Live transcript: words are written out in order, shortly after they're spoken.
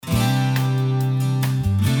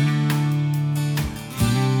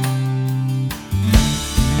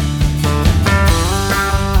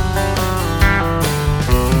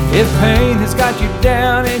If pain has got you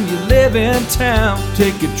down and you live in town,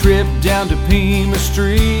 take a trip down to Pima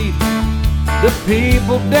Street. The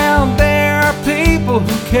people down there are people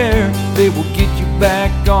who care. They will get you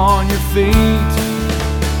back on your feet.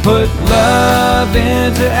 Put love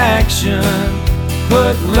into action.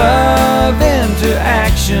 Put love into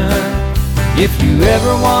action. If you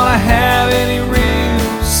ever want to have any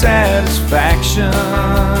real satisfaction,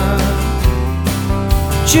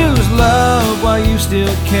 choose love while you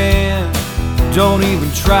still can. Don't even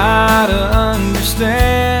try to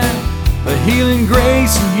understand. A healing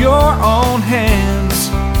grace in your own hands.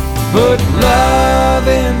 Put love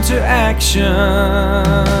into action.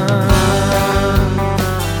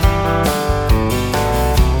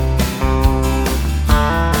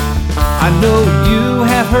 I know you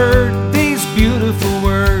have heard these beautiful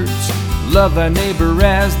words. Love thy neighbor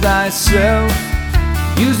as thyself.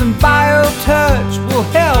 Using BioTouch will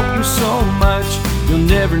help you so much. You'll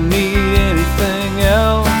never need anything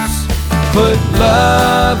else. Put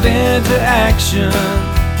love into action.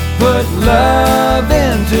 Put love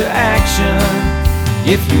into action.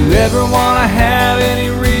 If you ever want to have any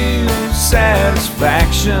real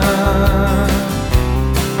satisfaction,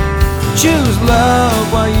 choose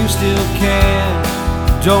love while you still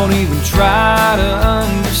can. Don't even try to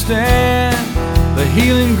understand. The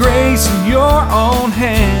healing grace in your own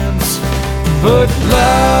hands. Put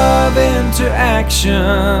love into action.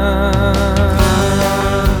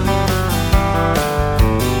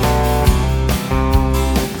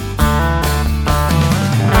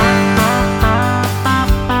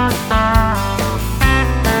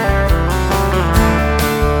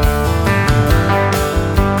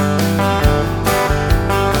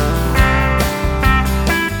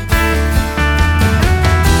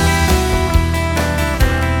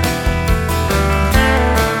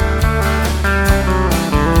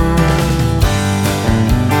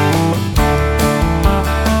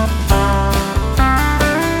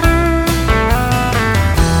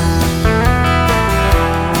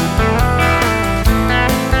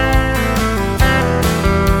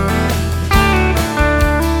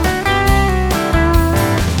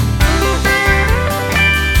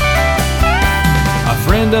 A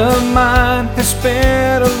friend of mine has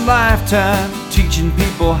spent a lifetime teaching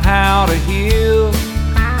people how to heal.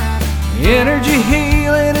 Energy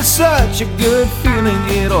healing is such a good feeling.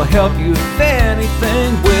 It'll help you if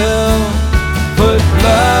anything will. Put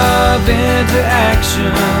love into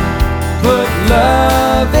action. Put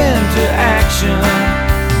love into action.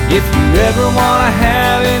 If you ever want to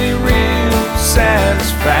have any real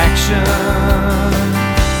satisfaction,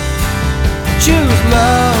 choose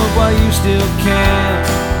love while you still can.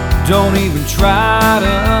 Don't even try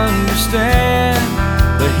to understand.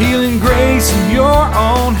 The healing grace in your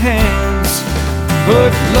own hands.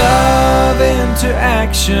 Put love into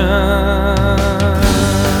action.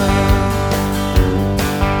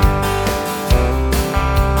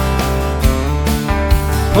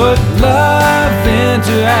 Put love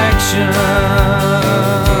into action.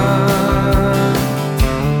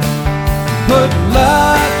 Put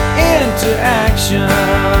love into action.